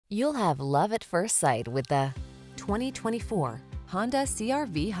You'll have love at first sight with the 2024 Honda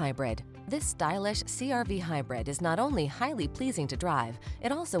CR-V Hybrid. This stylish CR-V Hybrid is not only highly pleasing to drive,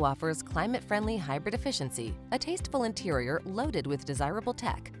 it also offers climate-friendly hybrid efficiency, a tasteful interior loaded with desirable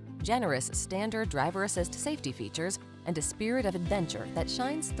tech, generous standard driver assist safety features, and a spirit of adventure that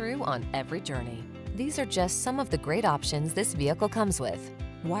shines through on every journey. These are just some of the great options this vehicle comes with: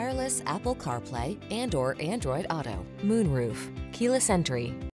 wireless Apple CarPlay and/or Android Auto, moonroof, keyless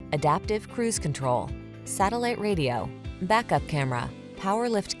entry, adaptive cruise control, satellite radio, backup camera, power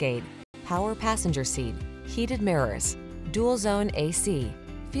liftgate, power passenger seat, heated mirrors, dual zone AC.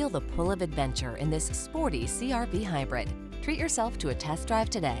 Feel the pull of adventure in this sporty CR-V Hybrid. Treat yourself to a test drive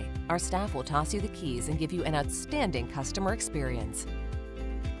today. Our staff will toss you the keys and give you an outstanding customer experience.